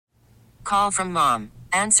call from mom.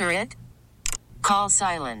 Answer it. Call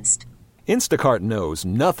silenced. Instacart knows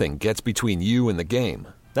nothing gets between you and the game.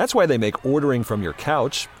 That's why they make ordering from your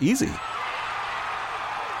couch easy.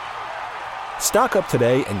 Stock up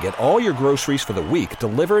today and get all your groceries for the week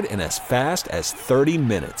delivered in as fast as 30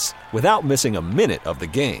 minutes without missing a minute of the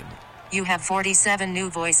game. You have 47 new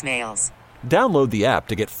voicemails. Download the app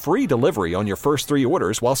to get free delivery on your first 3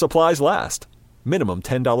 orders while supplies last. Minimum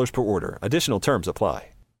 $10 per order. Additional terms apply.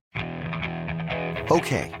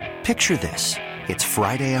 Okay, picture this. It's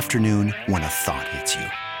Friday afternoon when a thought hits you.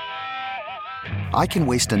 I can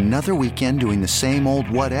waste another weekend doing the same old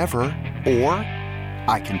whatever, or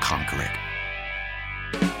I can conquer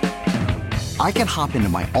it. I can hop into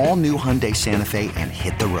my all-new Hyundai Santa Fe and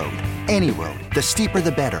hit the road. Any road. The steeper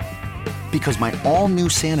the better. Because my all-new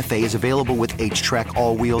Santa Fe is available with H-Track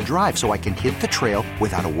all-wheel drive, so I can hit the trail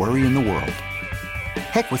without a worry in the world.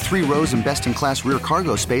 Heck, with 3 rows and best-in-class rear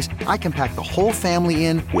cargo space, I can pack the whole family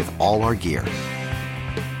in with all our gear.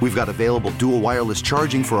 We've got available dual wireless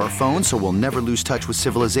charging for our phones, so we'll never lose touch with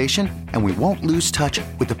civilization, and we won't lose touch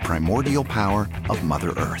with the primordial power of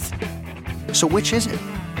Mother Earth. So which is it?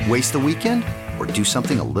 Waste the weekend or do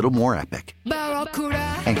something a little more epic?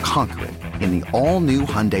 And conquer it in the all-new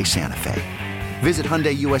Hyundai Santa Fe. Visit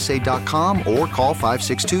HyundaiUSA.com or call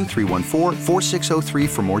 562-314-4603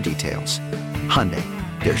 for more details. Hyundai,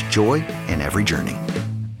 there's joy in every journey.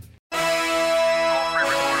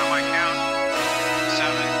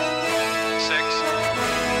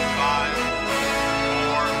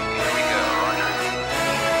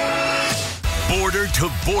 Border to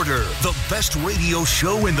Border, the best radio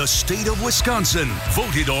show in the state of Wisconsin.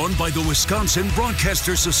 Voted on by the Wisconsin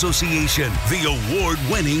Broadcasters Association. The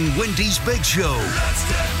award-winning Wendy's Big Show. Let's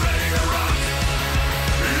get ready to rock.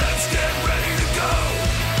 Let's get ready to go.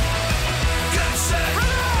 Get set.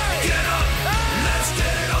 Get up. Let's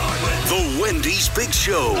get it on with The Wendy's Big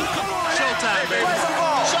Show. Showtime, baby.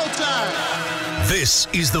 Showtime. This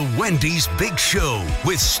is the Wendy's Big Show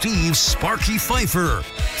with Steve Sparky Pfeiffer,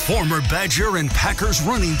 former Badger and Packers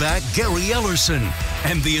running back Gary Ellerson,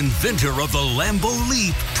 and the inventor of the Lambeau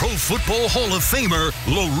Leap, Pro Football Hall of Famer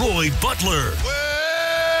Leroy Butler.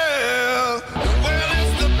 Well,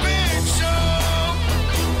 it's the big show.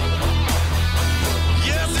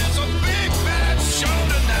 Yes, it's a big bad show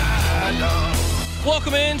tonight.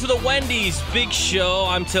 Welcome into the Wendy's Big Show.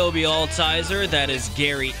 I'm Tobi Altizer. That is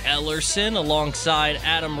Gary Ellerson alongside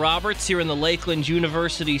Adam Roberts here in the Lakeland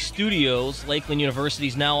University studios. Lakeland University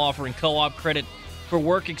is now offering co-op credit for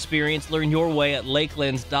work experience. Learn your way at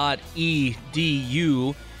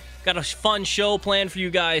lakelands.edu. Got a fun show planned for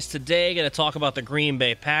you guys today. Going to talk about the Green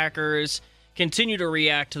Bay Packers. Continue to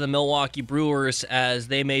react to the Milwaukee Brewers as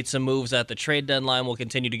they made some moves at the trade deadline. We'll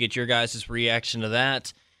continue to get your guys' reaction to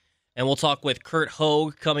that. And we'll talk with Curt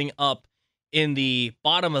Hogg coming up in the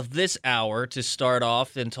bottom of this hour to start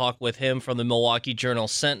off and talk with him from the Milwaukee Journal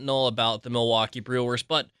Sentinel about the Milwaukee Brewers.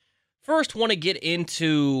 But first, want to get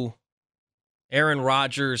into Aaron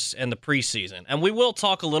Rodgers and the preseason. And we will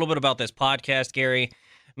talk a little bit about this podcast, Gary.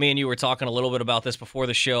 Me and you were talking a little bit about this before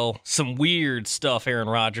the show. Some weird stuff Aaron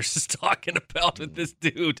Rodgers is talking about with this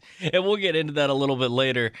dude. And we'll get into that a little bit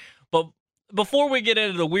later. But before we get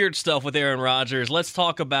into the weird stuff with Aaron Rodgers, let's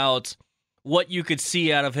talk about what you could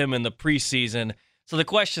see out of him in the preseason. So the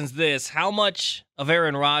question's this: how much of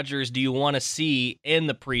Aaron Rodgers do you want to see in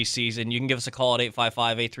the preseason? You can give us a call at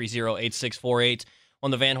 855-830-8648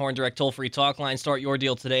 on the Van Horn Direct toll-free talk line. Start your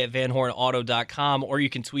deal today at vanhornauto.com, or you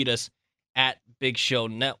can tweet us at Big Show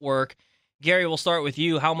Network. Gary, we'll start with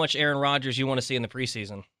you. How much Aaron Rodgers you want to see in the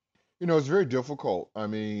preseason? You know, it's very difficult. I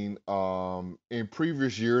mean, in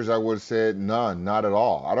previous years, I would have said none, not at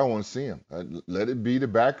all. I don't want to see him. Let it be the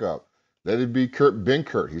backup. Let it be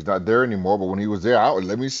Curt. He's not there anymore, but when he was there,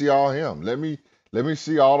 let me see all him. Let me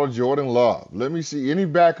see all of Jordan Love. Let me see any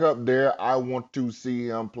backup there. I want to see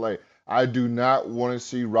him play. I do not want to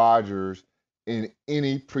see Rodgers in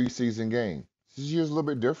any preseason game. This year's a little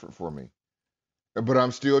bit different for me, but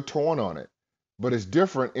I'm still torn on it. But it's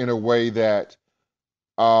different in a way that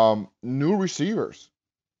new receivers.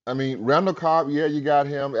 I mean, Randall Cobb, yeah, you got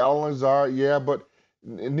him. Alan Lazard, yeah, but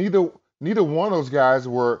neither one of those guys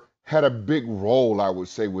had a big role, I would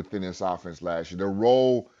say, within this offense last year. The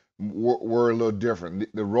role were a little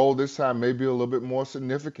different. The role this time may be a little bit more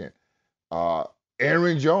significant.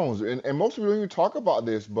 Aaron Jones, and most people don't even talk about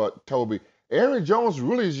this, but Tobi, Aaron Jones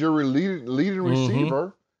really is your leading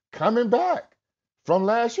receiver coming back from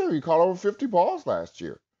last year. He caught over 50 balls last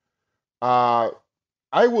year.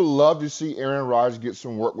 I would love to see Aaron Rodgers get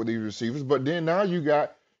some work with these receivers, but then now you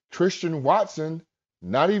got Christian Watson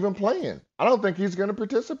not even playing. I don't think he's going to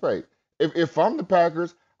participate. If I'm the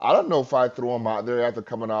Packers, I don't know if I throw him out there after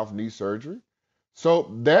coming off knee surgery.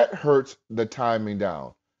 So that hurts the timing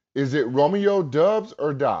down. Is it Romeo Dubs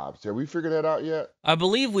or Dobbs? Have we figured that out yet? I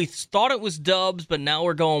believe we thought it was Dubs, but now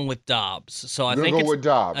we're going with Dobbs. So I We're think gonna go with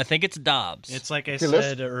Dobbs. I think it's Dobbs. It's like I Okay, let's-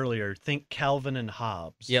 said earlier. Think Calvin and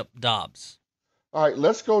Hobbs. Yep, Dobbs. All right,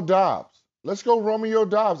 let's go Dobbs. Let's go Romeo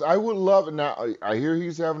Dobbs. I would love it. Now, I hear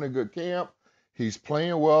he's having a good camp. He's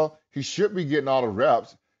playing well. He should be getting all the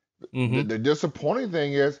reps. Mhm. The disappointing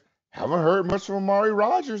thing is, haven't heard much from Amari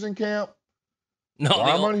Rodgers in camp. No,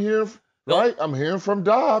 Why am I hearing? Right, I'm hearing from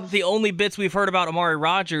Dobbs. the only bits we've heard about Amari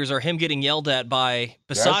Rodgers are him getting yelled at by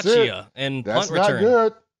That's Bisaccia and That's punt not return.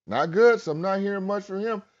 good. Not good. So I'm not hearing much from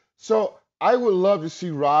him. So I would love to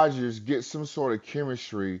see Rodgers get some sort of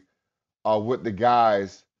chemistry with the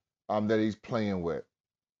guys that he's playing with.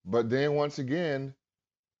 But then once again,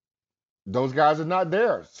 those guys are not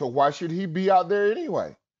there. So why should he be out there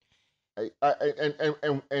anyway?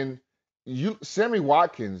 And you, Sammy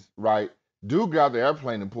Watkins, right? Dude got out the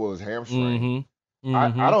airplane and pulled his hamstring.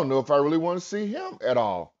 I don't know if I really want to see him at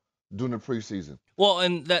all during the preseason. Well,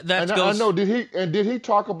 and that And goes. I know did he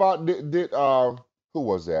talk about did who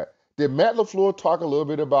was that? Did Matt LaFleur talk a little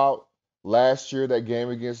bit about last year, that game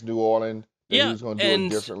against New Orleans? That Yeah, he was going to do and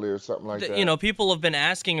it differently or something like that. You know, people have been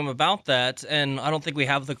asking him about that, and I don't think we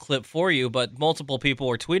have the clip for you, but multiple people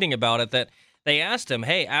were tweeting about it that they asked him,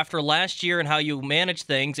 hey, after last year and how you managed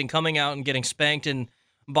things and coming out and getting spanked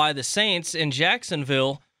by the Saints in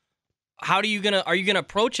Jacksonville, are you gonna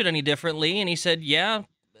approach it any differently? And he said, yeah,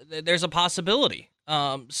 there's a possibility.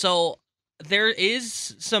 So there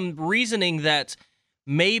is some reasoning that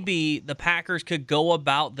maybe the Packers could go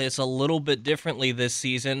about this a little bit differently this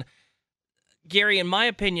season. Gary, in my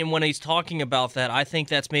opinion, when he's talking about that, I think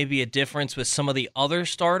that's maybe a difference with some of the other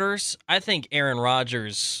starters. I think Aaron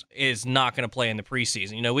Rodgers is not going to play in the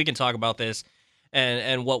preseason. You know, we can talk about this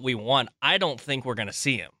and what we want. I don't think we're going to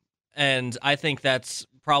see him. And I think that's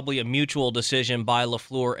probably a mutual decision by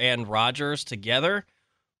LaFleur and Rodgers together.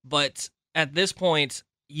 But at this point,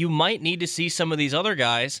 you might need to see some of these other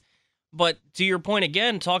guys. But to your point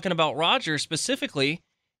again, talking about Rodgers specifically,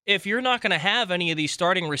 if you're not going to have any of these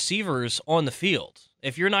starting receivers on the field,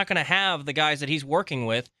 if you're not going to have the guys that he's working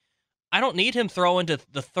with, I don't need him throwing to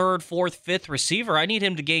the third, fourth, fifth receiver. I need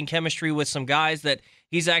him to gain chemistry with some guys that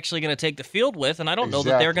he's actually going to take the field with, and I don't know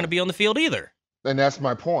that they're going to be on the field either. And that's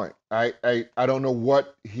my point. I don't know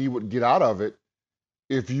what he would get out of it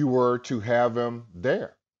if you were to have him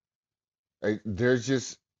there. There's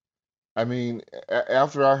just, I mean,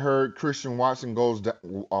 after I heard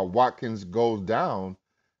Watkins goes down,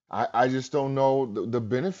 I just don't know the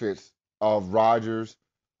benefits of Rodgers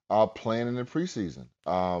playing in the preseason.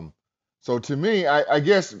 So to me, I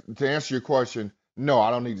guess to answer your question, no,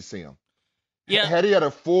 I don't need to see him. Yeah. Had he had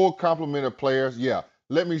a full complement of players, yeah,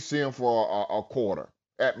 let me see him for a quarter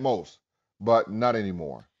at most, but not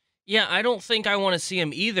anymore. Yeah, I don't think I want to see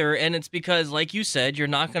him either, and it's because, like you said, you're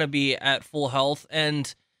not going to be at full health,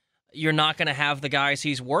 and you're not going to have the guys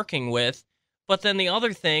he's working with. But then the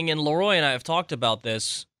other thing, and Leroy and I have talked about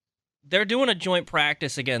this, they're doing a joint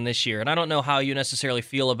practice again this year, and I don't know how you necessarily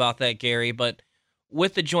feel about that, Gary, but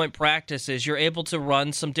with the joint practices, you're able to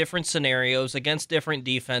run some different scenarios against different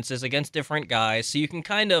defenses, against different guys, so you can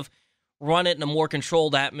kind of run it in a more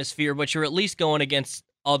controlled atmosphere, but you're at least going against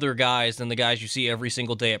other guys than the guys you see every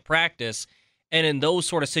single day at practice. And in those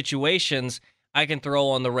sort of situations, I can throw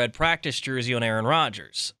on the red practice jersey on Aaron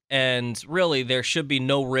Rodgers. And really, there should be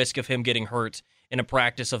no risk of him getting hurt in a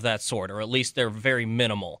practice of that sort, or at least they're very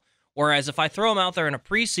minimal. Whereas if I throw him out there in a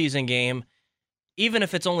preseason game, even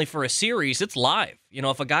if it's only for a series, it's live. You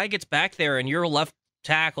know, if a guy gets back there and your left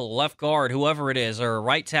tackle, left guard, whoever it is, or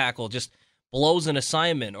right tackle just blows an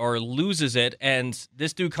assignment or loses it, and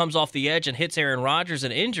this dude comes off the edge and hits Aaron Rodgers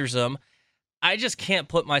and injures him, I just can't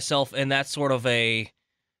put myself in that sort of a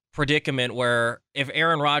predicament where if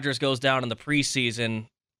Aaron Rodgers goes down in the preseason,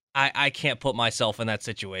 I can't put myself in that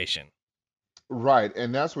situation. Right,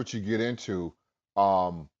 and that's what you get into.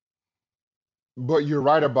 But you're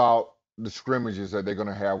right about the scrimmages that they're going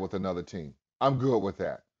to have with another team. I'm good with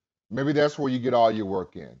that. Maybe that's where you get all your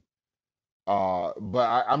work in.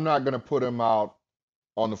 But I'm not going to put him out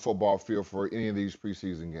on the football field for any of these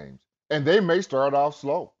preseason games. And they may start off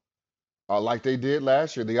slow, like they did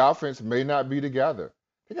last year. The offense may not be together.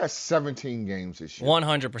 They got 17 games this year.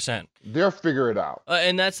 100%. They'll figure it out.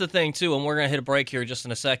 And that's the thing, too, and we're going to hit a break here just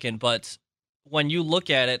in a second, but when you look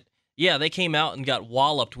at it, yeah, they came out and got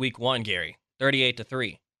walloped week one, Gary,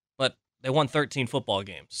 38-3. But they won 13 football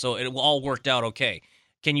games, so it all worked out okay.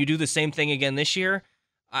 Can you do the same thing again this year?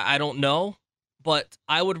 I don't know, but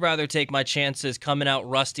I would rather take my chances coming out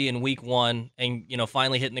rusty in week 1 and,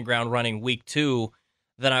 finally hitting the ground running week 2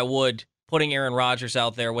 than I would putting Aaron Rodgers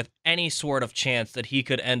out there with any sort of chance that he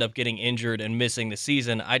could end up getting injured and missing the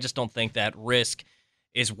season. I just don't think that risk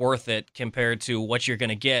is worth it compared to what you're going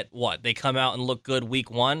to get. What, they come out and look good week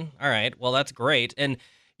 1? All right, well, that's great. And,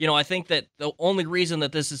 I think that the only reason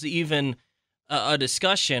that this is even a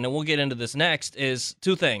discussion, and we'll get into this next, is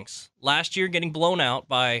two things. Last year getting blown out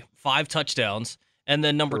by 5 touchdowns, and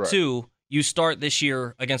then number Correct. 2, you start this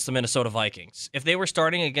year against the Minnesota Vikings. If they were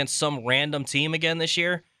starting against some random team again this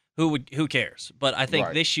year, who cares? But I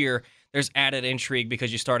think this year there's added intrigue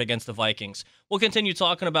because you start against the Vikings. We'll continue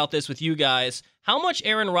talking about this with you guys. How much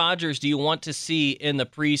Aaron Rodgers do you want to see in the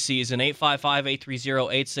preseason?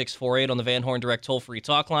 855-830-8648 on the Van Horn Direct toll-free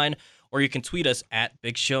talk line, or you can tweet us at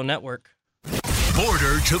Big Show Network.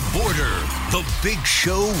 Border to Border, the Big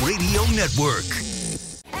Show Radio Network.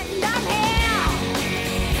 And I'm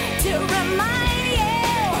here to remind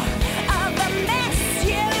you of the mess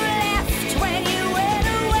you left when you went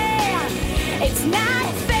away. It's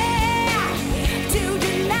not fair to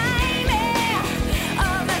deny me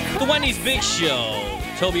of The Wendy's Big Show.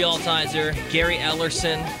 Tobi Altizer, Gary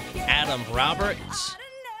Ellerson, Adam Roberts.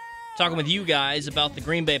 Talking with you guys about the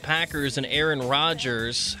Green Bay Packers and Aaron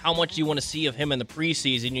Rodgers. How much do you want to see of him in the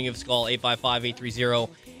preseason? You can give us a call,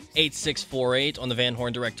 855-830-8648 on the Van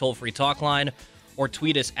Horn Direct toll-free talk line, or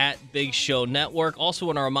tweet us at Big Show Network. Also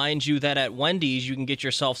want to remind you that at Wendy's, you can get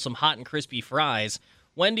yourself some hot and crispy fries.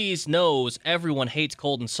 Wendy's knows everyone hates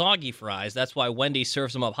cold and soggy fries. That's why Wendy's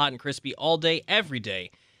serves them up hot and crispy all day, every day.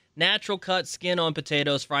 Natural cut skin on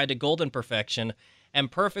potatoes fried to golden perfection and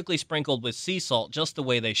perfectly sprinkled with sea salt just the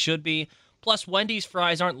way they should be. Plus, Wendy's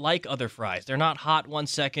fries aren't like other fries. They're not hot 1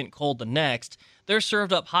 second, cold the next. They're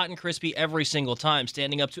served up hot and crispy every single time,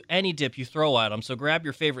 standing up to any dip you throw at them. So grab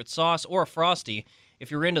your favorite sauce or a Frosty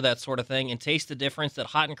if you're into that sort of thing and taste the difference that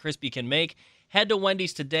hot and crispy can make. Head to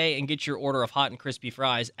Wendy's today and get your order of hot and crispy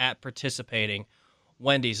fries at participating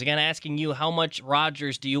Wendy's. Again, asking you, how much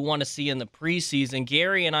Rodgers do you want to see in the preseason?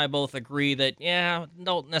 Gary and I both agree that,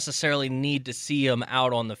 don't necessarily need to see him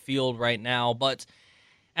out on the field right now, but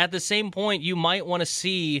at the same point, you might want to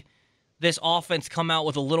see this offense come out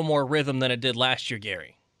with a little more rhythm than it did last year,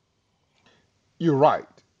 Gary. You're right.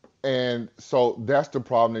 And so that's the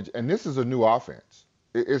problem. And this is a new offense.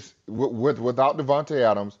 It's without Devontae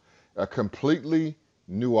Adams, a completely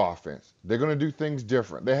new offense. They're going to do things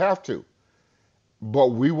different. They have to. But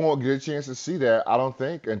we won't get a chance to see that, I don't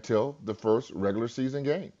think, until the first regular season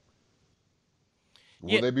game.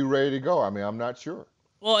 Will they be ready to go? I mean, I'm not sure.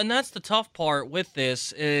 Well, and that's the tough part with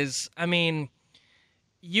this is,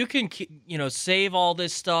 you can, save all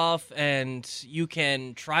this stuff and you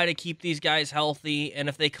can try to keep these guys healthy. And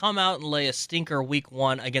if they come out and lay a stinker week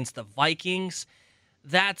 1 against the Vikings,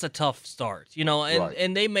 that's a tough start,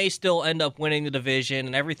 and they may still end up winning the division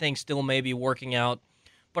and everything still may be working out.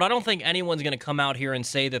 But I don't think anyone's going to come out here and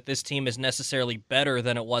say that this team is necessarily better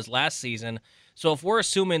than it was last season. So if we're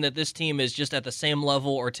assuming that this team is just at the same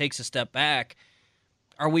level or takes a step back,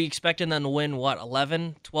 are we expecting them to win,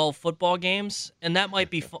 11, 12 football games? And that might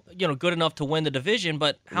be, good enough to win the division,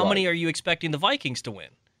 but how many are you expecting the Vikings to win?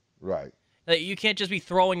 Right. You can't just be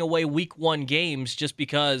throwing away week 1 games just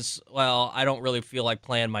because, I don't really feel like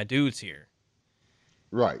playing my dudes here.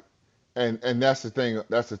 Right. And that's the thing.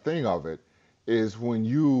 That's the thing of it. Is when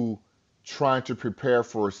you trying to prepare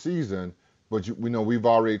for a season, but we've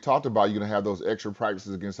already talked about you're going to have those extra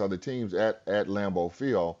practices against other teams at Lambeau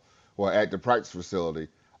Field or at the practice facility.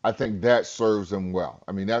 I think that serves them well.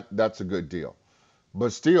 I mean, that's a good deal.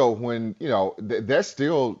 But still, when, that's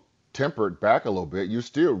still tempered back a little bit. You're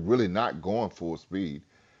still really not going full speed.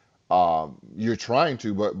 You're trying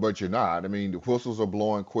to, but you're not. I mean, the whistles are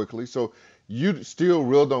blowing quickly. So you still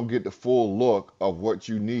really don't get the full look of what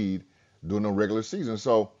you need during the regular season.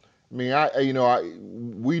 So, we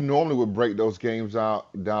normally would break those games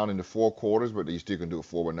down into 4 quarters, but you still can do it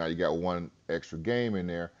 4. But now you got 1 extra game in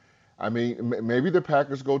there. I mean, maybe the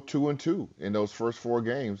Packers go 2-2 in those first 4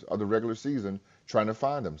 games of the regular season, trying to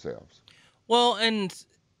find themselves. Well, and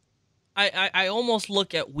I almost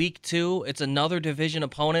look at week 2. It's another division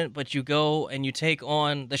opponent, but you go and you take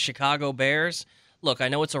on the Chicago Bears. Look, I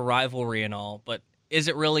know it's a rivalry and all, but is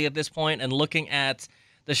it really at this point? And looking at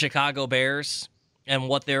the Chicago Bears and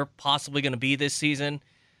what they're possibly going to be this season,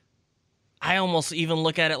 I almost even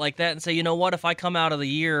look at it like that and say, you know what, if I come out of the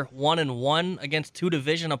year 1-1 against 2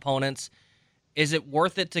 division opponents, is it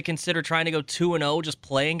worth it to consider trying to go 2-0 just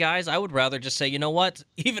playing guys? I would rather just say, you know what,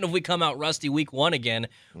 even if we come out rusty week 1 again,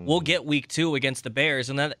 we'll get week 2 against the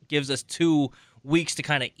Bears, and that gives us 2 weeks to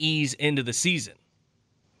kind of ease into the season.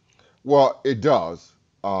 Well, it does.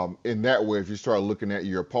 In that way, if you start looking at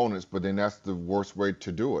your opponents, but then that's the worst way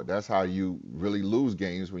to do it. That's how you really lose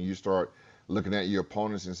games, when you start looking at your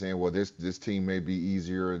opponents and saying, well, this team may be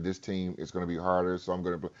easier, this team is going to be harder, so I'm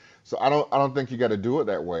going to. So I don't think you got to do it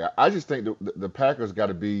that way. I just think the Packers got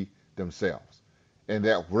to be themselves, and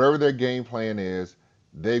that whatever their game plan is,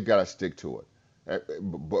 they've got to stick to it.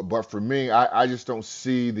 But for me, I just don't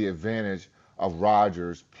see the advantage of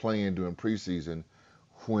Rodgers playing during preseason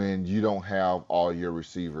when you don't have all your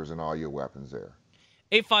receivers and all your weapons there.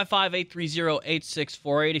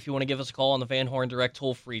 855-830-8648 if you want to give us a call on the Van Horn Direct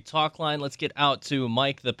toll-free talk line. Let's get out to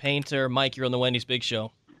Mike the Painter. Mike, you're on the Wendy's Big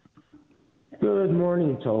Show. Good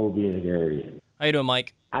morning, Tobi and Gary. How you doing,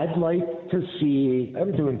 Mike? I'd like to see.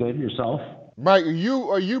 I'm doing good. Yourself? Mike, are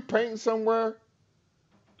you painting somewhere?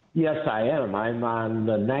 Yes, I am. I'm on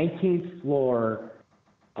the 19th floor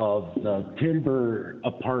of the timber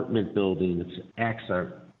apartment building. It's Accent.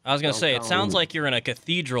 I was going to say, it sounds like you're in a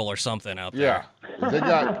cathedral or something out there.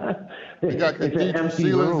 Yeah. They got cathedral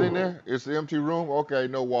ceilings room in there? It's an empty room? Okay,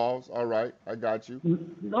 no walls. All right, I got you.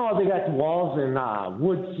 No, they got the walls and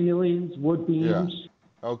wood ceilings, wood beams.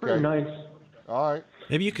 Yeah. Okay. Pretty nice. All right.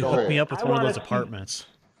 Maybe you could Go hook ahead. me up with I one of wanna those apartments.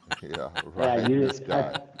 Yeah, right. Yeah, This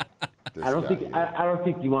guy. I don't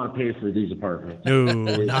think you want to pay for these apartments. No,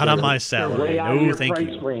 not on my They're salary. way out of No, your thank price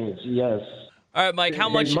you. range. Yes. All right, Mike, how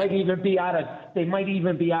much? They might even be out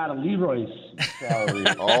of Leroy's salary.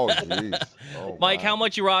 Oh, jeez. Oh, Mike, my. how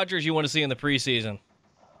much Rodgers you want to see in the preseason?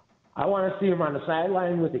 I want to see him on the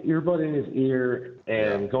sideline with the earbud in his ear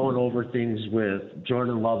and going over things with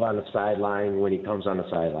Jordan Love on the sideline when he comes on the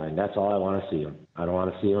sideline. That's all I want to see him. I don't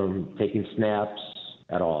want to see him taking snaps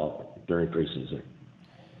at all during preseason.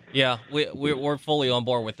 Yeah, we're fully on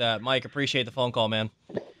board with that. Mike, appreciate the phone call, man.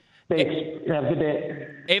 Thanks. Have a good day.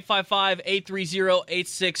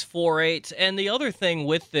 855-830-8648. And the other thing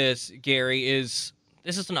with this, Gary, is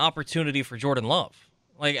this is an opportunity for Jordan Love.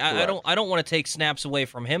 Like I don't want to take snaps away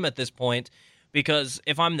from him at this point, because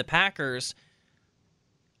if I'm the Packers,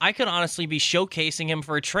 I could honestly be showcasing him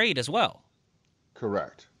for a trade as well.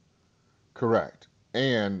 Correct.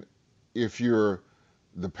 And if you're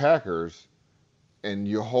the Packers and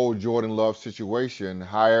your whole Jordan Love situation,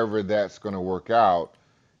 however that's going to work out,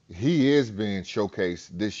 he is being showcased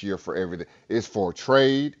this year for everything. It's for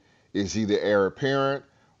trade. Is he the heir apparent?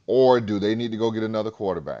 Or do they need to go get another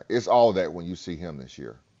quarterback? It's all that when you see him this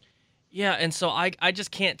year. Yeah, and so I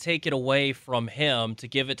just can't take it away from him to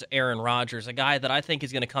give it to Aaron Rodgers, a guy that I think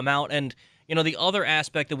is going to come out. And, you know, the other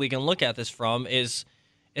aspect that we can look at this from is,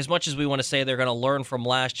 as much as we want to say they're going to learn from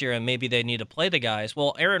last year and maybe they need to play the guys,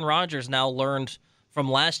 well, Aaron Rodgers now learned from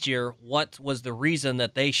last year what was the reason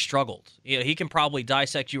that they struggled. You know, he can probably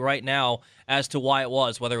dissect you right now as to why it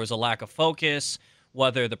was, whether it was a lack of focus,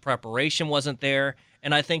 whether the preparation wasn't there.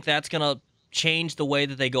 And I think that's going to change the way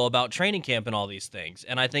that they go about training camp and all these things.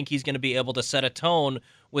 And I think he's going to be able to set a tone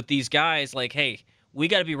with these guys like, hey, we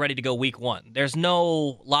got to be ready to go week one. There's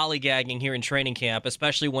no lollygagging here in training camp,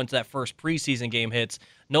 especially once that first preseason game hits.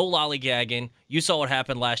 No lollygagging. You saw what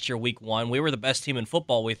happened last year, week one. We were the best team in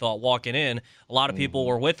football, we thought, walking in. A lot of people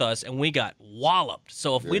were with us, and we got walloped.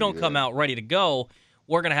 So if we don't come out ready to go,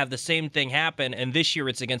 we're going to have the same thing happen. And this year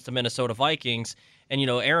it's against the Minnesota Vikings. And, you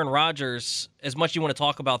know, Aaron Rodgers, as much as you want to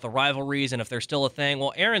talk about the rivalries and if they're still a thing,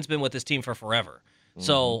 well, Aaron's been with this team for forever.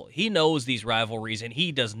 So he knows these rivalries, and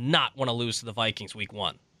he does not want to lose to the Vikings week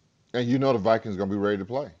one. And you know the Vikings are going to be ready to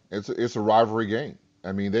play. It's a rivalry game.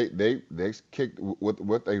 I mean, they kicked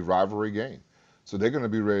with a rivalry game. So they're going to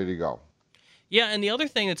be ready to go. Yeah, and the other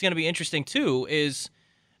thing that's going to be interesting, too, is,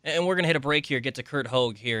 and we're going to hit a break here, get to Curt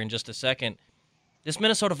Hogg here in just a second, this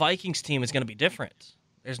Minnesota Vikings team is going to be different.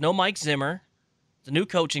 There's no Mike Zimmer. The new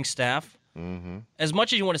coaching staff. As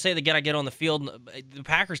much as you want to say they got to get on the field, the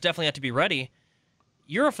Packers definitely have to be ready.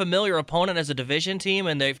 You're a familiar opponent as a division team,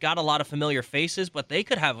 and they've got a lot of familiar faces, but they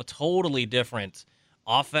could have a totally different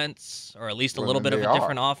offense, or at least a little bit of a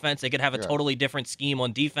different offense. They could have a totally different scheme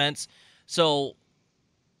on defense. So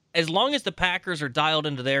as long as the Packers are dialed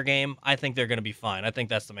into their game, I think they're going to be fine. I think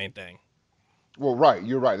that's the main thing. Well, right.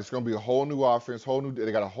 You're right. It's going to be a whole new offense,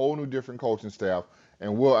 they got a whole new different coaching staff.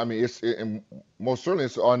 And and most certainly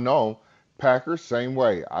it's unknown. Packers, same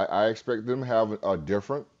way. I expect them to have a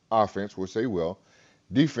different offense, which they will.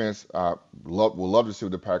 Defense, we'll love to see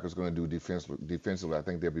what the Packers are going to do defensively. I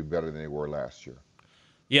think they'll be better than they were last year.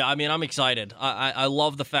 Yeah, I mean, I'm excited. I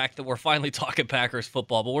love the fact that we're finally talking Packers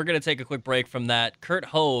football, but we're going to take a quick break from that. Curt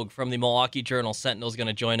Hogg from the Milwaukee Journal Sentinel is going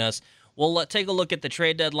to join us. We'll take a look at the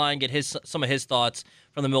trade deadline, get some of his thoughts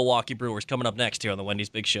from the Milwaukee Brewers coming up next here on the Wendy's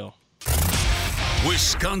Big Show.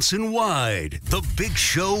 Wisconsin-wide, the Big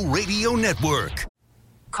Show Radio Network.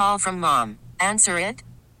 Call from mom. Answer it.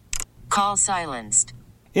 Call silenced.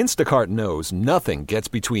 Instacart knows nothing gets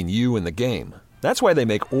between you and the game. That's why they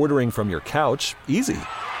make ordering from your couch easy.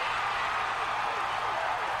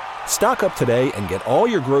 Stock up today and get all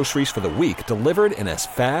your groceries for the week delivered in as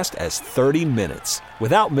fast as 30 minutes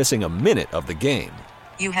without missing a minute of the game.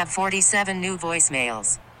 You have 47 new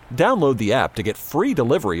voicemails. Download the app to get free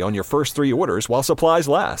delivery on your first 3 orders while supplies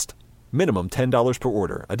last. Minimum $10 per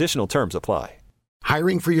order. Additional terms apply.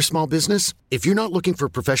 Hiring for your small business? If you're not looking for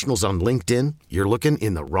professionals on LinkedIn, you're looking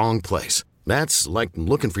in the wrong place. That's like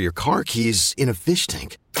looking for your car keys in a fish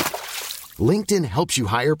tank. LinkedIn helps you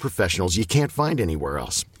hire professionals you can't find anywhere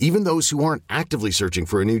else, even those who aren't actively searching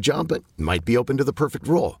for a new job but might be open to the perfect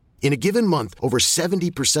role. In a given month, over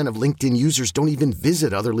 70% of LinkedIn users don't even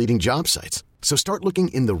visit other leading job sites. So start looking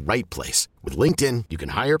in the right place. With LinkedIn, you can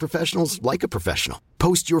hire professionals like a professional.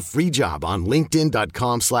 Post your free job on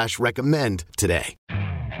linkedin.com/recommend today.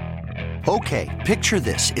 Okay, picture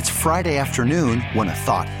this. It's Friday afternoon when a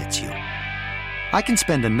thought hits you. I can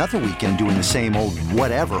spend another weekend doing the same old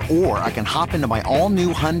whatever, or I can hop into my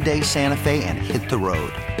all-new Hyundai Santa Fe and hit the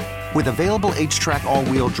road. With available H-Track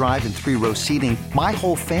all-wheel drive and 3-row seating, my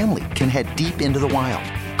whole family can head deep into the wild.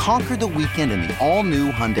 Conquer the weekend in the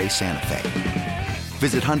all-new Hyundai Santa Fe.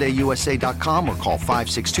 Visit HyundaiUSA.com or call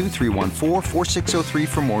 562-314-4603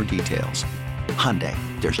 for more details. Hyundai,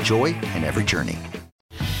 there's joy in every journey.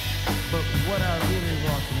 But what I really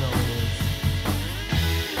want to know is,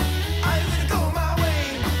 are you gonna go my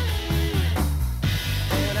way?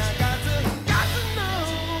 And I got to know.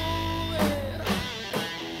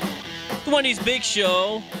 The Wendy's Big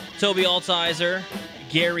Show. Tobi Altizer,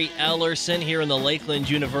 Gary Ellerson here in the Lakeland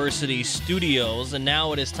University studios. And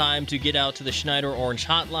now it is time to get out to the Schneider Orange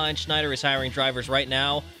Hotline. Schneider is hiring drivers right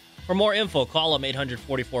now. For more info, call them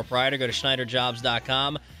 844-PRIDE or go to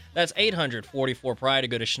schneiderjobs.com. That's 844-PRIDE to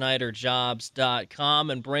go to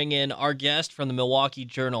schneiderjobs.com and bring in our guest from the Milwaukee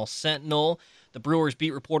Journal Sentinel, the Brewers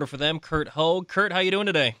beat reporter for them, Curt Hogg. Curt, how you doing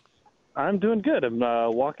today? I'm doing good. I'm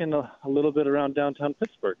walking a little bit around downtown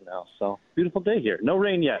Pittsburgh now, so beautiful day here. No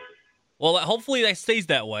rain yet. Well, hopefully that stays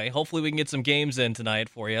that way. Hopefully we can get some games in tonight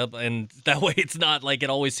for you, and that way it's not like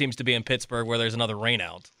it always seems to be in Pittsburgh where there's another rain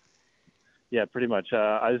out. Yeah, pretty much.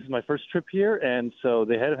 This is my first trip here, and so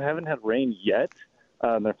they haven't had rain yet.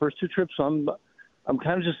 Their first 2 trips, so I'm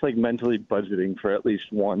kind of just like mentally budgeting for at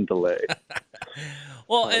least one delay.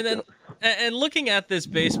 Well, and looking at this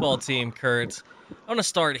baseball team, Curt, I want to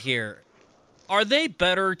start here. Are they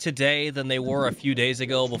better today than they were a few days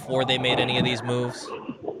ago before they made any of these moves?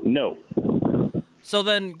 No. So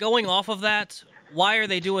then, going off of that, why are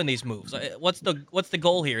they doing these moves? What's the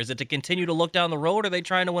goal here? Is it to continue to look down the road, or are they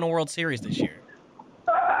trying to win a World Series this year?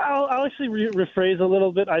 I'll actually rephrase a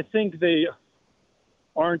little bit. I think they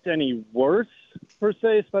aren't any worse, per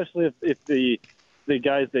se, especially if the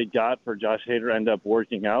guys they got for Josh Hader end up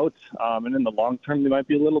working out. And in the long term, they might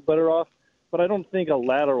be a little better off. But I don't think a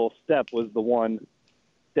lateral step was the one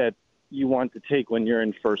that you want to take when you're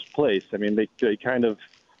in first place. I mean, they kind of –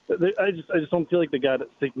 I just don't feel like they got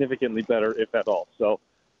significantly better, if at all. So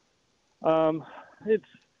it's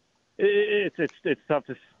tough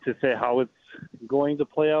to say how it's going to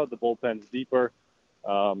play out. The bullpen's deeper.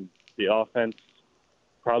 The offense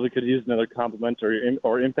probably could use another compliment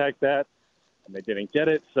or impact that, and they didn't get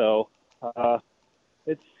it. So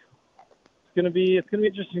it's going to be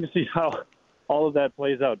interesting to see how all of that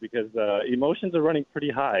plays out, because emotions are running pretty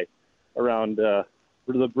high around the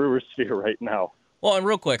Brewers sphere right now. Well, and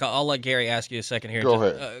real quick, I'll let Gary ask you a second here. Go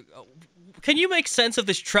ahead. Can you make sense of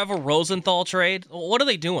this Trevor Rosenthal trade? What are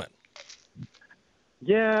they doing?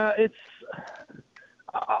 Yeah,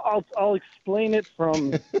 I'll explain it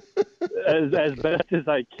from as best as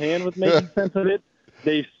I can with making sense of it.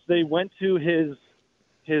 They went to his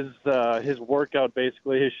workout,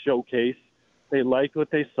 basically his showcase. They liked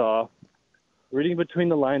what they saw. Reading between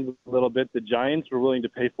the lines a little bit, the Giants were willing to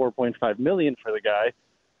pay $4.5 million for the guy,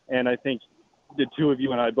 and I think the two of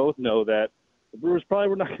you and I both know that the Brewers probably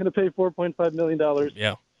were not going to pay $4.5 million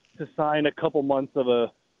to sign a couple months of a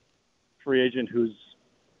free agent who's,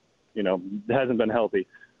 hasn't been healthy.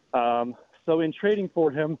 So in trading for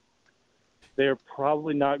him, they're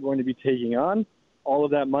probably not going to be taking on all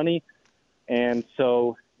of that money, and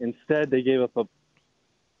so instead they gave up a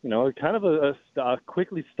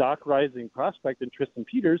quickly stock-rising prospect in Tristan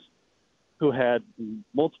Peters, who had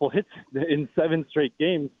multiple hits in 7 straight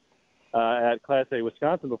games at Class A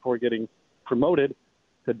Wisconsin before getting promoted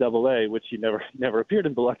to Double A, which he never appeared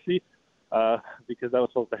in Biloxi because that was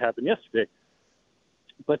supposed to happen yesterday.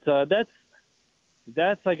 But that's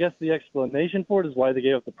I guess the explanation for it, is why they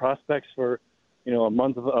gave up the prospects for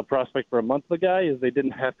a prospect for a month of a guy is they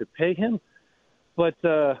didn't have to pay him. But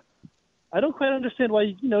I don't quite understand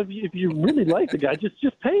why, if you really like the guy,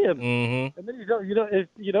 just pay him. Mm-hmm. And then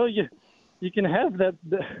you can have that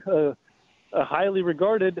a highly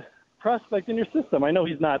regarded prospect in your system. I know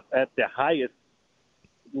he's not at the highest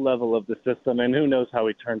level of the system, and who knows how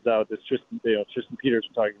he turns out. It's Tristan Peters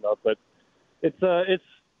we're talking about, but it's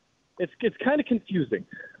kind of confusing.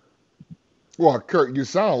 Well, Curt, you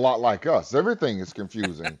sound a lot like us. Everything is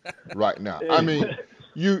confusing right now. I mean,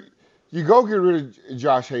 you go get rid of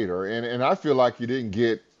Josh Hader, and I feel like you didn't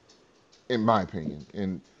get, in my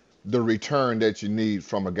opinion, the return that you need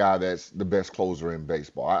from a guy that's the best closer in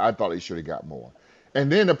baseball. I thought he should have got more. And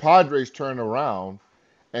then the Padres turn around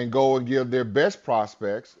and go and give their best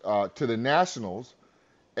prospects to the Nationals,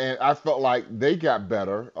 and I felt like they got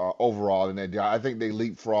better overall than that. I think they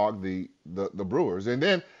leapfrogged the Brewers. And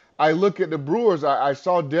then I look at the Brewers. I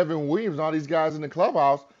saw Devin Williams and all these guys in the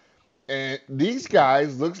clubhouse, and these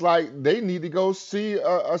guys looks like they need to go see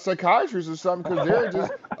a psychiatrist or something because they're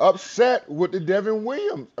just upset with the Devin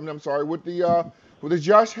Williams. I'm sorry, with the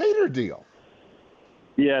Josh Hader deal.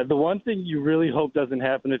 Yeah, the one thing you really hope doesn't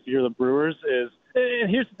happen if you're the Brewers is, and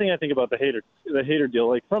here's the thing I think about the Hader deal,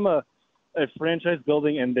 like from a franchise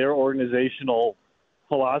building and their organizational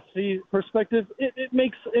philosophy perspective, it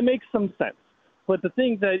makes some sense. But the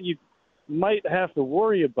thing that you might have to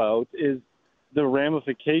worry about is the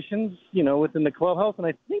ramifications, within the clubhouse, and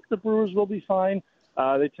I think the Brewers will be fine.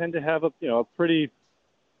 They tend to have a pretty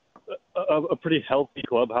healthy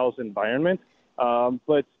clubhouse environment,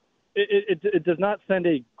 but it does not send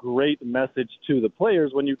a great message to the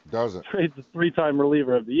players when you trade the 3-time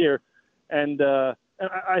reliever of the year, and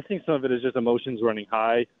I think some of it is just emotions running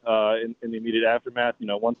high in the immediate aftermath.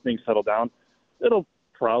 Once things settle down, it'll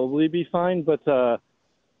probably be fine, but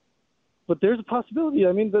there's a possibility.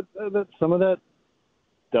 I mean, that some of that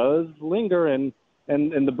does linger, and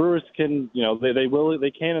the Brewers can,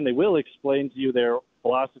 they can and they will explain to you their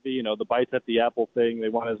philosophy. The bites at the apple thing. They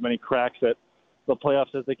want as many cracks at the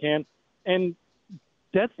playoffs as they can, and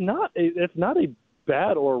that's not a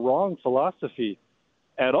bad or wrong philosophy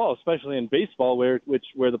at all, especially in baseball where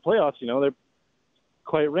the playoffs, they're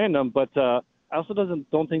quite random. But I also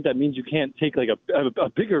don't think that means you can't take like a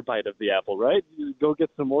bigger bite of the apple, right? You go get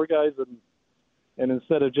some more guys, and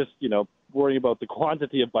instead of just worrying about the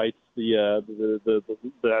quantity of bites, the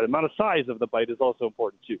amount of size of the bite is also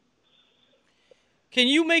important too. Can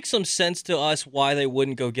you make some sense to us why they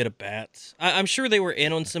wouldn't go get a bat? I'm sure they were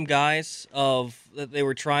in on some guys that they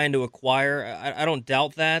were trying to acquire. I don't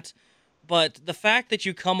doubt that. But the fact that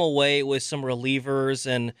you come away with some relievers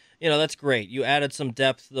and, that's great. You added some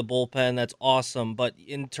depth to the bullpen. That's awesome. But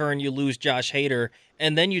in turn, you lose Josh Hader,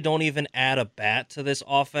 and then you don't even add a bat to this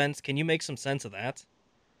offense. Can you make some sense of that?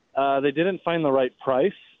 They didn't find the right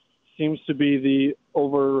price. Seems to be the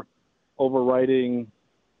overriding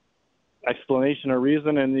explanation or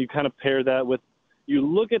reason, and you kind of pair that with, you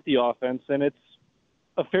look at the offense, and it's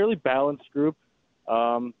a fairly balanced group. There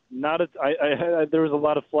was a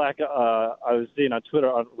lot of flack I was seeing on Twitter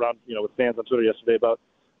around with fans on Twitter yesterday about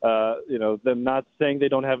them not saying they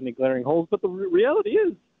don't have any glaring holes, but the reality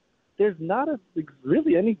is there's not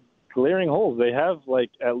really any glaring holes. They have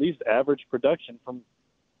like at least average production from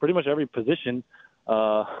pretty much every position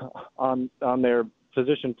on their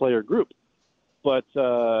position player group. But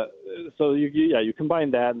so you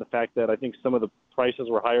combine that and the fact that I think some of the prices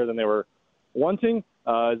were higher than they were wanting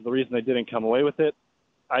is the reason they didn't come away with it.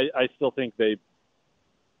 I still think they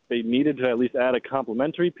needed to at least add a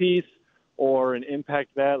complementary piece or an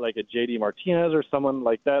impact bat like a JD Martinez or someone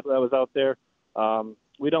like that was out there.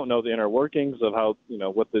 We don't know the inner workings of how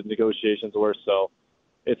what the negotiations were, so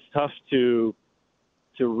it's tough to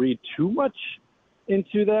read too much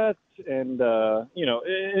into that. And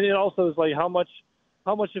it also is like how much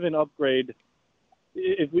of an upgrade,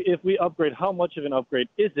 if we upgrade, how much of an upgrade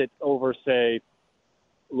is it over, say,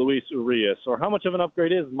 Luis Urias, or how much of an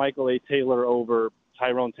upgrade is Michael A. Taylor over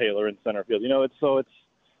Tyrone Taylor in center field?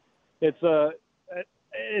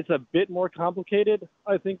 It's a bit more complicated,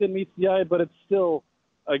 I think, than meets the eye, but it's still,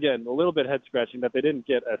 again, a little bit head scratching that they didn't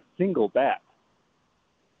get a single bat.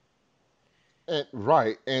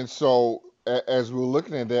 Right, and so as we're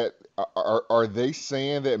looking at that, are they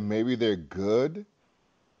saying that maybe they're good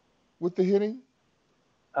with the hitting?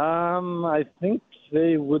 I think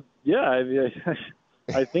they would. Yeah,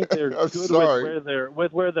 I think they're good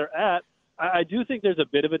with where they're at. I do think there's a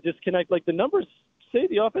bit of a disconnect. Like the numbers say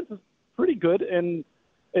the offense is pretty good, and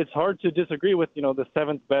it's hard to disagree with the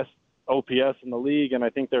 7th best OPS in the league, and I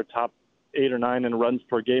think they're top 8 or 9 in runs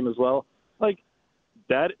per game as well. Like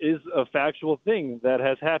that is a factual thing that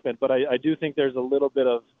has happened. But I do think there's a little bit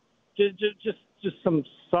of just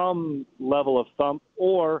some level of thump,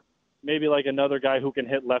 or maybe like another guy who can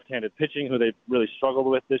hit left-handed pitching, who they really struggled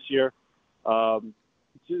with this year.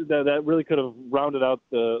 That really could have rounded out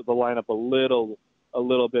the lineup a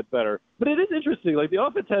little bit better. But it is interesting. Like, the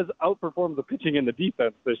offense has outperformed the pitching and the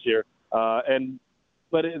defense this year,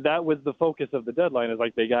 but that was the focus of the deadline. Is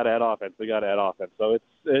like they got to add offense. So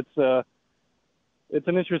it's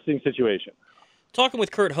an interesting situation. Talking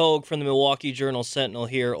with Curt Hogg from the Milwaukee Journal Sentinel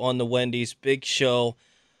here on the Wendy's Big Show.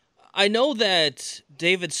 I know that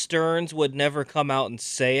David Stearns would never come out and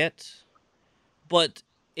say it, but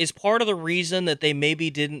is part of the reason that they maybe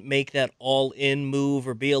didn't make that all-in move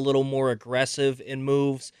or be a little more aggressive in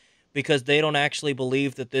moves because they don't actually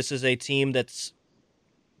believe that this is a team that's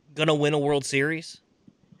going to win a World Series?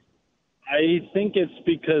 I think it's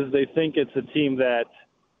because they think it's a team that,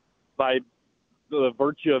 by the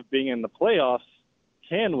virtue of being in the playoffs,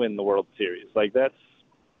 can win the World Series. Like, that's,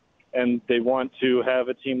 and they want to have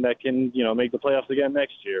a team that can, make the playoffs again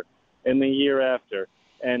next year and the year after.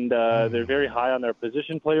 And they're very high on their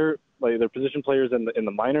position players in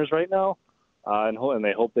the minors right now, and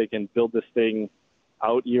they hope they can build this thing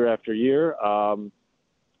out year after year.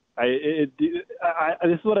 This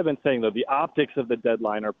is what I've been saying, though. The optics of the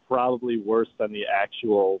deadline are probably worse than the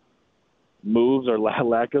actual moves or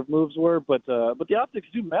lack of moves were, but the optics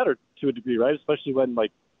do matter to a degree, right? Especially when,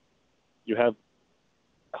 like, you have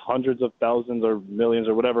hundreds of thousands or millions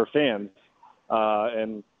or whatever fans,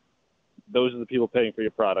 and those are the people paying for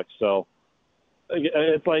your product. So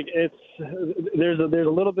it's like there's a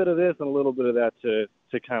little bit of this and a little bit of that to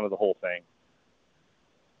kind of the whole thing.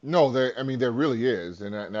 No, there really is,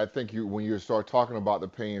 and I think when you start talking about the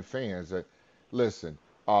paying fans, that listen,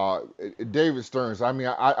 David Stearns.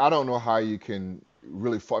 I don't know how you can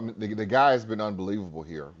really. The guy has been unbelievable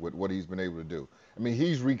here with what he's been able to do.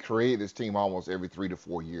 He's recreated his team almost every 3 to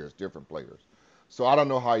 4 years, different players. So I don't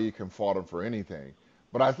know how you can fault him for anything.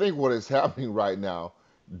 But I think what is happening right now,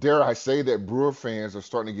 dare I say that Brewer fans are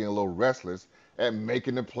starting to get a little restless at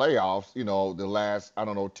making the playoffs. The last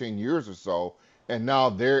 10 years or so, and now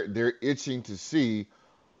they're itching to see.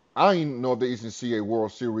 I don't even know if they're itching to see a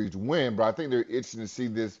World Series win, but I think they're itching to see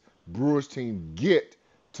this Brewers team get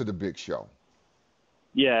to the big show.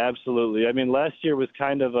 Yeah, absolutely. Last year was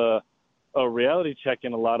kind of a reality check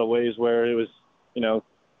in a lot of ways, where it was,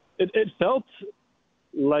 it felt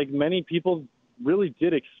like many people really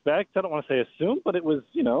did expect, I don't want to say assume, but it was,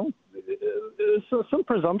 some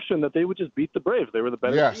presumption that they would just beat the Braves. They were the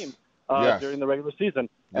better team during the regular season.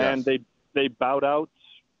 And they bowed out.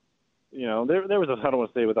 There was I don't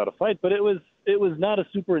want to say without a fight, but it was not a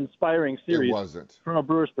super inspiring series. It wasn't. From a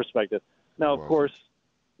Brewers perspective. Now, of course,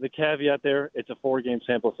 the caveat there, it's a 4-game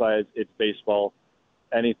sample size. It's baseball.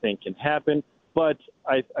 Anything can happen. But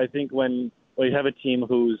I think when you have a team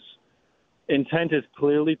whose intent is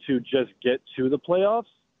clearly to just get to the playoffs,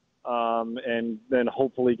 and then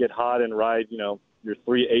hopefully get hot and ride, your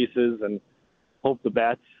 3 aces and hope the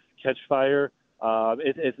bats catch fire.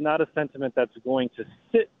 It's not a sentiment that's going to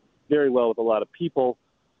sit very well with a lot of people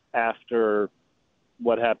after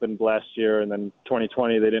what happened last year, and then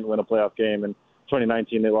 2020 they didn't win a playoff game, and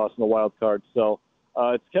 2019 they lost in the wild card. So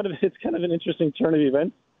it's kind of an interesting turn of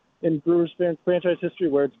events in Brewers franchise history,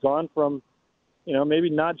 where it's gone from maybe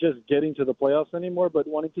not just getting to the playoffs anymore, but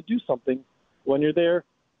wanting to do something when you're there.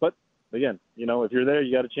 But again, if you're there,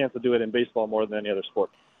 you got a chance to do it in baseball more than any other sport.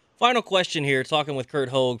 Final question here, talking with Curt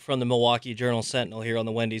Hogg from the Milwaukee Journal Sentinel here on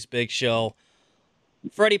the Wendy's Big Show.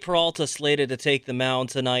 Freddie Peralta slated to take the mound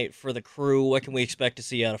tonight for the Crew. What can we expect to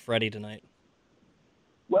see out of Freddie tonight?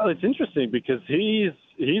 Well, it's interesting because he's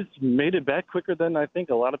made it back quicker than I think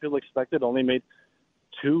a lot of people expected. Only made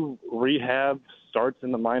 2 rehab starts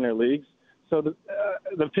in the minor leagues. So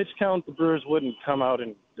the pitch count, the Brewers wouldn't come out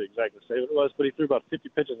and exactly say what it was, but he threw about 50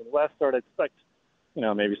 pitches in the last start. I'd expect,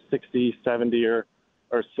 maybe 60, 70 or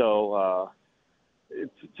so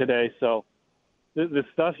today. So the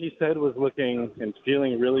stuff he said was looking and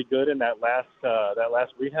feeling really good in that last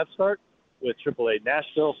rehab start with AAA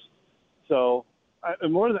Nashville. So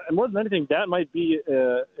more than anything, that might be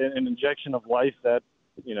an injection of life that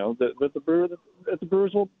the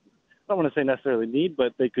Brewers will, I don't want to say necessarily need,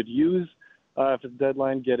 but they could use after the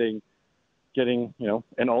deadline, getting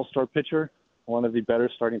an all-star pitcher, one of the better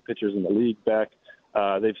starting pitchers in the league, back.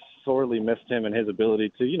 They've sorely missed him and his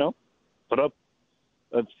ability to put up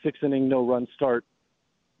a 6-inning no-run start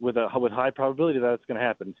with high probability that it's going to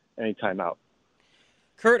happen anytime out.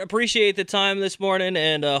 Curt, appreciate the time this morning,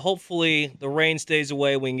 and hopefully the rain stays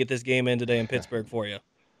away. We can get this game in today in Pittsburgh for you.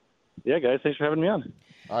 Yeah, guys, thanks for having me on.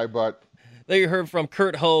 All right, bud. There you heard from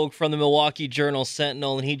Curt Hogg from the Milwaukee Journal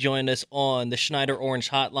Sentinel, and he joined us on the Schneider Orange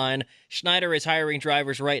Hotline. Schneider is hiring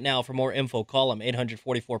drivers right now. For more info, call them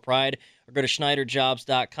 844-PRIDE or go to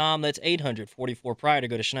SchneiderJobs.com. That's 844-PRIDE or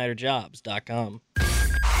go to SchneiderJobs.com.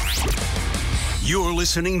 You're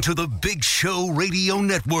listening to the Big Show Radio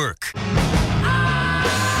Network.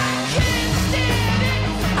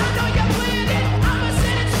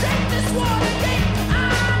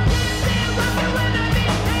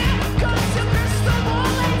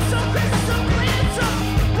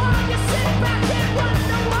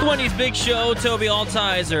 Wendy's Big Show, Tobi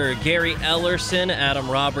Altizer, Gary Ellerson,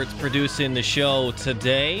 Adam Roberts producing the show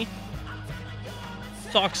today.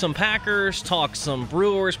 Talk some Packers, talk some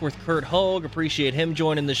Brewers with Curt Hogg. Appreciate him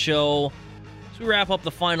joining the show. As we wrap up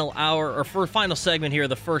the final hour, or for final segment here,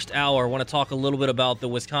 the first hour, I want to talk a little bit about the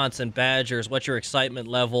Wisconsin Badgers. What's your excitement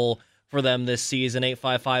level for them this season?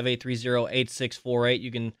 855-830-8648.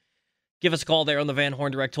 You can give us a call there on the Van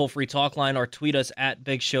Horn Direct toll-free talk line or tweet us at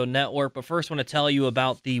Big Show Network. But first, I want to tell you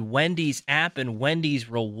about the Wendy's app and Wendy's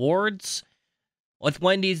Rewards. With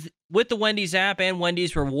the Wendy's app and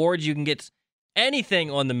Wendy's Rewards, you can get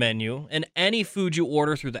anything on the menu, and any food you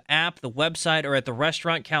order through the app, the website, or at the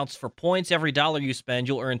restaurant counts for points. Every dollar you spend,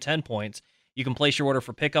 you'll earn 10 points. You can place your order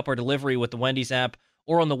for pickup or delivery with the Wendy's app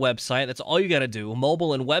or on the website. That's all you got to do.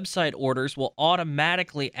 Mobile and website orders will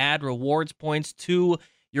automatically add rewards points to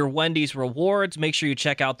your Wendy's Rewards. Make sure you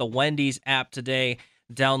check out the Wendy's app today.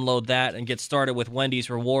 Download that and get started with Wendy's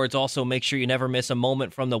Rewards. Also, make sure you never miss a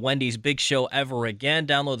moment from the Wendy's Big Show ever again.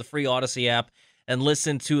 Download the free Odyssey app and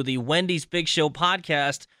listen to the Wendy's Big Show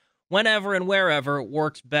podcast whenever and wherever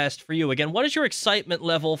works best for you. Again, what is your excitement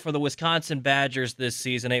level for the Wisconsin Badgers this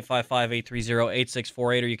season?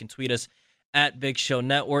 855-830-8648, or you can tweet us at Big Show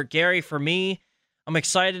Network. Gary, for me, I'm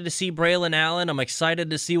excited to see Braylon Allen. I'm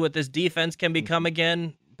excited to see what this defense can become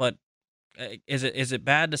again. But is it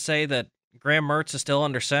bad to say that Graham Mertz is still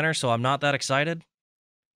under center, so I'm not that excited?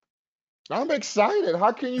 I'm excited.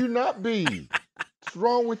 How can you not be? What's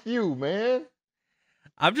wrong with you, man?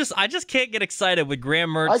 I just can't get excited with Graham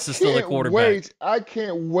Mertz is still the quarterback. I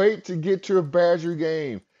can't wait to get to a Badger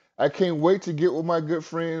game. I can't wait to get with my good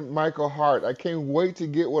friend Michael Hart. I can't wait to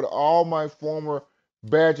get with all my former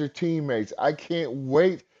Badger teammates. I can't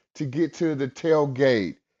wait to get to the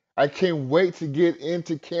tailgate. I can't wait to get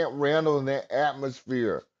into Camp Randall and that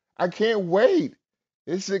atmosphere. I can't wait.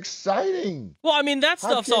 It's exciting. Well, I mean, that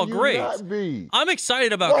stuff's all great. I'm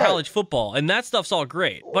excited about college football, and that stuff's all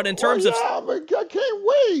great. But in terms of... I can't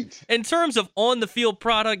wait. In terms of on-the-field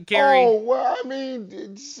product, Gary... Oh, well, I mean,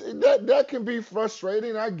 that can be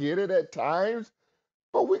frustrating. I get it at times.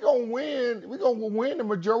 But we're going to win. We're going to win the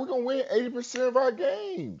majority. We're going to win 80% of our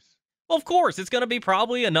games. Well, of course. It's going to be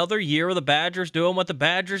probably another year of the Badgers doing what the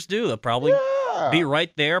Badgers do. They'll probably be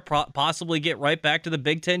right there, possibly get right back to the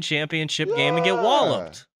Big Ten championship game and get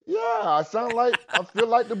walloped. Yeah, I feel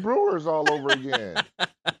like the Brewers all over again.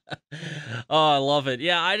 Oh, I love it.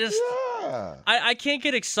 Yeah, I can't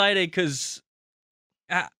get excited because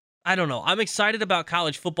I don't know. I'm excited about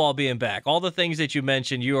college football being back. All the things that you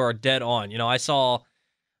mentioned, you are dead on. You know, I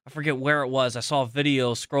forget where it was. I saw a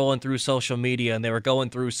video scrolling through social media, and they were going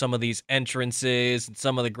through some of these entrances and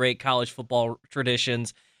some of the great college football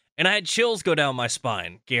traditions, and I had chills go down my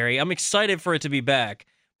spine, Gary. I'm excited for it to be back,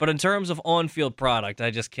 but in terms of on-field product,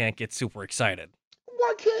 I just can't get super excited.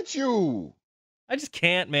 Why can't you? I just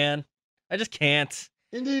can't, man. I just can't.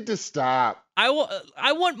 You need to stop. I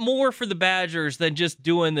want more for the Badgers than just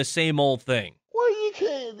doing the same old thing. Well, you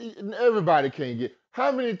can't. Everybody can get.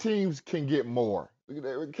 How many teams can get more?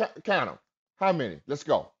 Count them. How many? Let's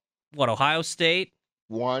go. What, Ohio State?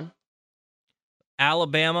 1.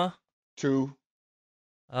 Alabama? 2.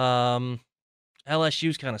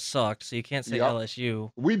 LSU's kind of sucked, so you can't say LSU.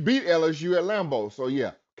 We beat LSU at Lambeau, so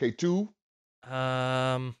yeah. Okay, 2.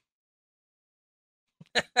 I'm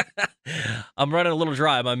running a little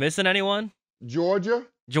dry. Am I missing anyone? Georgia,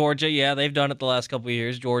 yeah, they've done it the last couple of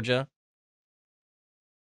years. Georgia.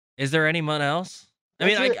 Is there anyone else?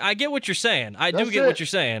 I get what you're saying. I do get what you're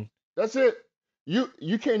saying. That's it.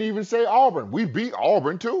 You can't even say Auburn. We beat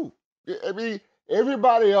Auburn too. I mean,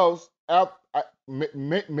 everybody else,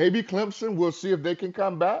 maybe Clemson. We'll see if they can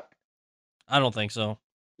come back. I don't think so.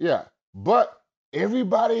 Yeah, but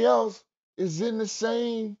everybody else is in the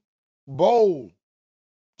same bowl.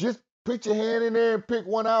 Just put your hand in there and pick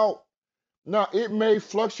one out. Now, it may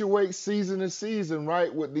fluctuate season to season,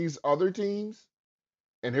 right, with these other teams.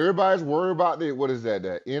 And everybody's worried about the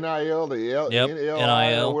NIL, NIL.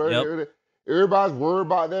 Everybody's worried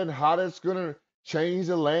about that and how that's going to change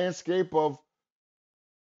the landscape of.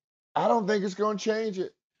 I don't think it's going to change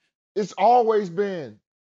it. It's always been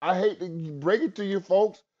I hate to break it to you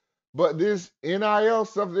folks, but this NIL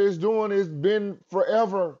stuff that it's doing has been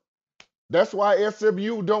forever. That's why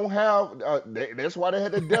SMU don't have, that's why they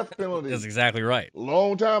had the death penalty. That's exactly right.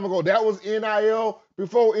 Long time ago. That was NIL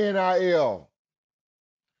before NIL.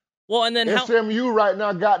 Well, and then SMU right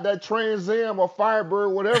now got that Trans Am or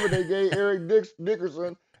Firebird, whatever they gave Eric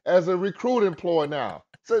Dickerson as a recruit employee now.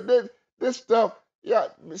 So this stuff, yeah,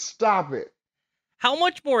 stop it. how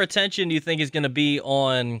much more attention do you think is going to be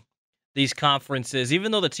on these conferences,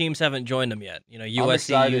 even though the teams haven't joined them yet? You know,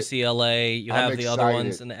 USC, UCLA, you have the other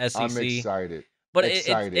ones in the SEC. I'm excited. But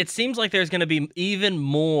it seems like there's going to be even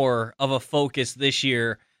more of a focus this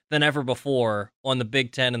year than ever before on the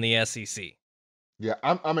Big Ten and the SEC. Yeah,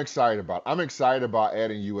 I'm excited about it. I'm excited about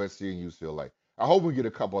adding USC and UCLA. I hope we get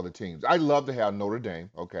a couple other teams. I'd love to have Notre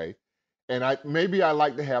Dame, okay? And I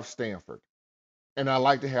like to have Stanford. And I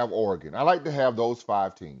like to have Oregon. I like to have those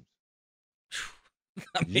 5 teams.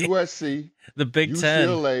 USC, the Big Ten,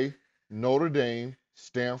 UCLA, Notre Dame,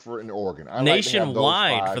 Stanford, and Oregon.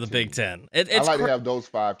 Nationwide for the Big Ten. I like to have those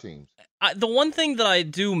 5 teams. The one thing that I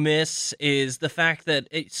do miss is the fact that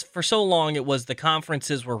for so long it was the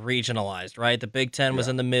conferences were regionalized, right? The Big Ten was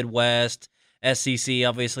in the Midwest, SEC,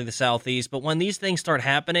 obviously the Southeast. But when these things start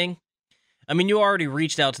happening, I mean, you already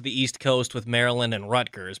reached out to the East Coast with Maryland and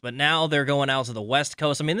Rutgers, but now they're going out to the West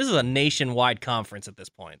Coast. I mean, this is a nationwide conference at this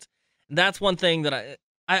point. And that's one thing that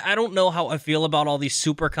I don't know how I feel about all these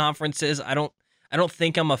super conferences. I don't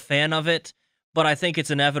think I'm a fan of it, but I think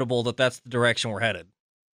it's inevitable that that's the direction we're headed.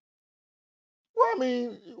 Well, I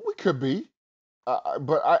mean, we could be,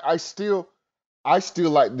 but I still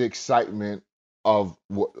like the excitement of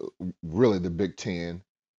what really the Big Ten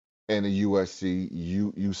and the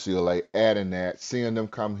USC, UCLA, adding that, seeing them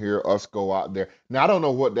come here, us go out there. Now, I don't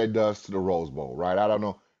know what that does to the Rose Bowl, right? I don't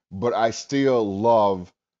know, but I still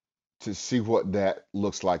love to see what that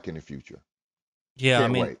looks like in the future. Yeah,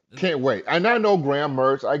 Can't wait. And I know Graham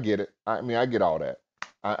Mertz. I get it. I mean, I get all that.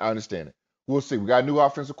 I understand it. We'll see. We got a new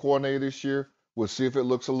offensive coordinator this year. We'll see if it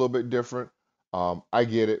looks a little bit different. I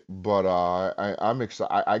get it, but I'm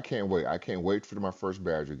excited. I can't wait. I can't wait for my first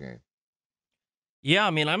Badger game. Yeah,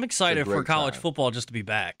 I mean, I'm excited for college football just to be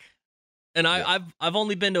back. And I've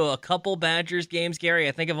only been to a couple Badgers games, Gary.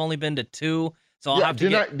 I think I've only been to 2. So I'll have to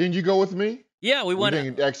didn't you go with me? Yeah, we went. You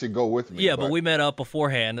didn't actually go with me. Yeah, but we met up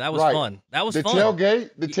beforehand. That was fun. That was fun. The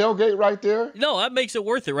tailgate right there? No, that makes it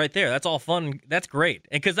worth it right there. That's all fun. That's great.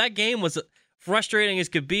 And because that game was frustrating as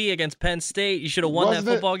could be against Penn State. You should have won that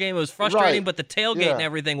football game. It was frustrating, but the tailgate and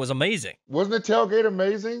everything was amazing. Wasn't the tailgate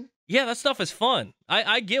amazing? Yeah, that stuff is fun.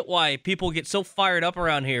 I get why people get so fired up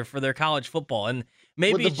around here for their college football. And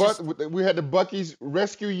maybe we had the Buc-ee's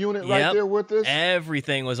rescue unit right there with us.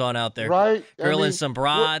 Everything was on out there. Right. Grilling some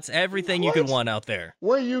brats, everything you could want out there.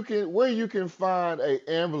 Where you can find an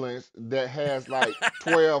ambulance that has like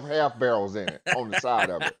 12 half barrels in it on the side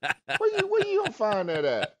of it. Where you gonna find that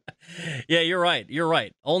at? Yeah, you're right. You're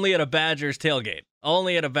right. Only at a Badgers tailgate.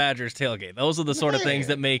 Those are the sort of things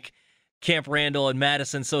that make Camp Randall and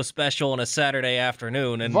Madison so special on a Saturday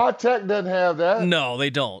afternoon. And Vautech doesn't have that. No,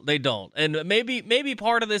 they don't. And maybe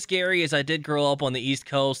part of this, Gary, is I did grow up on the East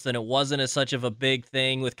Coast, and it wasn't as such of a big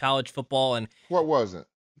thing with college football. And what wasn't?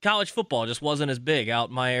 College football just wasn't as big out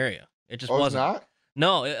in my area. It just wasn't. It's not?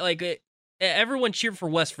 No, everyone cheered for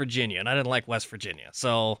West Virginia, and I didn't like West Virginia.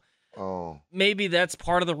 So maybe that's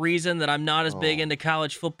part of the reason that I'm not as big into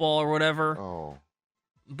college football or whatever.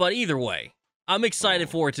 But either way, I'm excited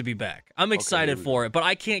for it to be back. I'm excited for it, but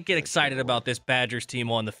I can't get excited about this Badgers team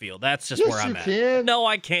on the field. That's just where I'm at. Can. No,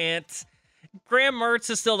 I can't. Graham Mertz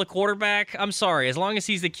is still the quarterback. I'm sorry. As long as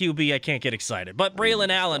he's the QB, I can't get excited. But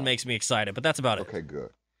Braylon Allen makes me excited, but that's about it. Okay,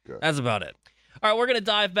 good. That's about it. All right, we're going to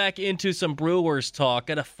dive back into some Brewers talk.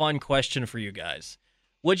 Got a fun question for you guys.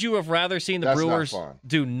 Would you have rather seen the Brewers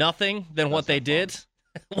do nothing than what they did?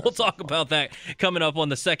 We'll talk about that coming up on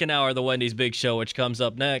the second hour of the Wendy's Big Show, which comes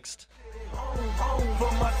up next.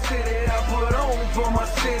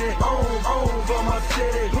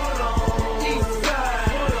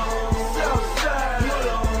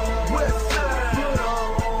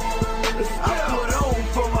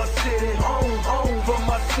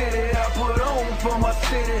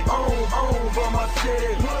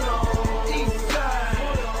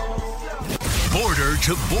 Border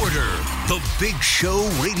to Border, the Big Show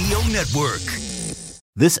Radio Network.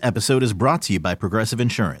 This episode is brought to you by Progressive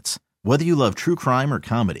Insurance. Whether you love true crime or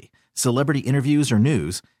comedy, celebrity interviews or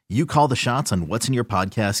news, you call the shots on what's in your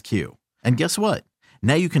podcast queue. And guess what?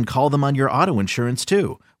 Now you can call them on your auto insurance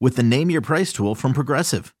too with the Name Your Price tool from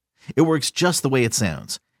Progressive. It works just the way it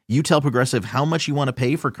sounds. You tell Progressive how much you want to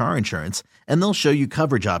pay for car insurance, and they'll show you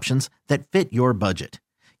coverage options that fit your budget.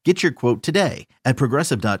 Get your quote today at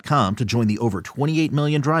Progressive.com to join the over 28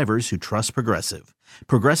 million drivers who trust Progressive.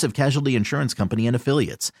 Progressive Casualty Insurance Company and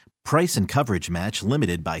Affiliates. Price and coverage match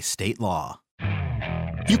limited by state law.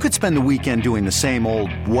 You could spend the weekend doing the same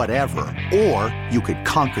old whatever, or you could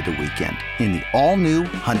conquer the weekend in the all-new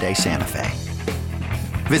Hyundai Santa Fe.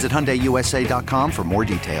 Visit HyundaiUSA.com for more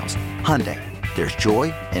details. Hyundai, there's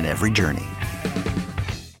joy in every journey.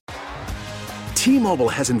 T-Mobile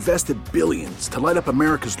has invested billions to light up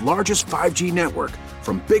America's largest 5G network,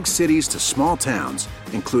 from big cities to small towns,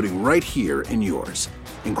 including right here in yours.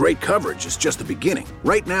 And great coverage is just the beginning.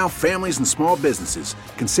 Right now, families and small businesses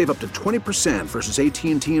can save up to 20% versus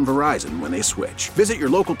AT&T and Verizon when they switch. Visit your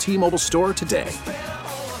local T-Mobile store today.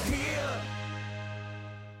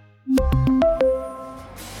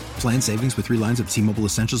 Plan savings with 3 lines of T-Mobile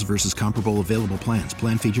Essentials versus comparable available plans.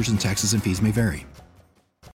 Plan features and taxes and fees may vary.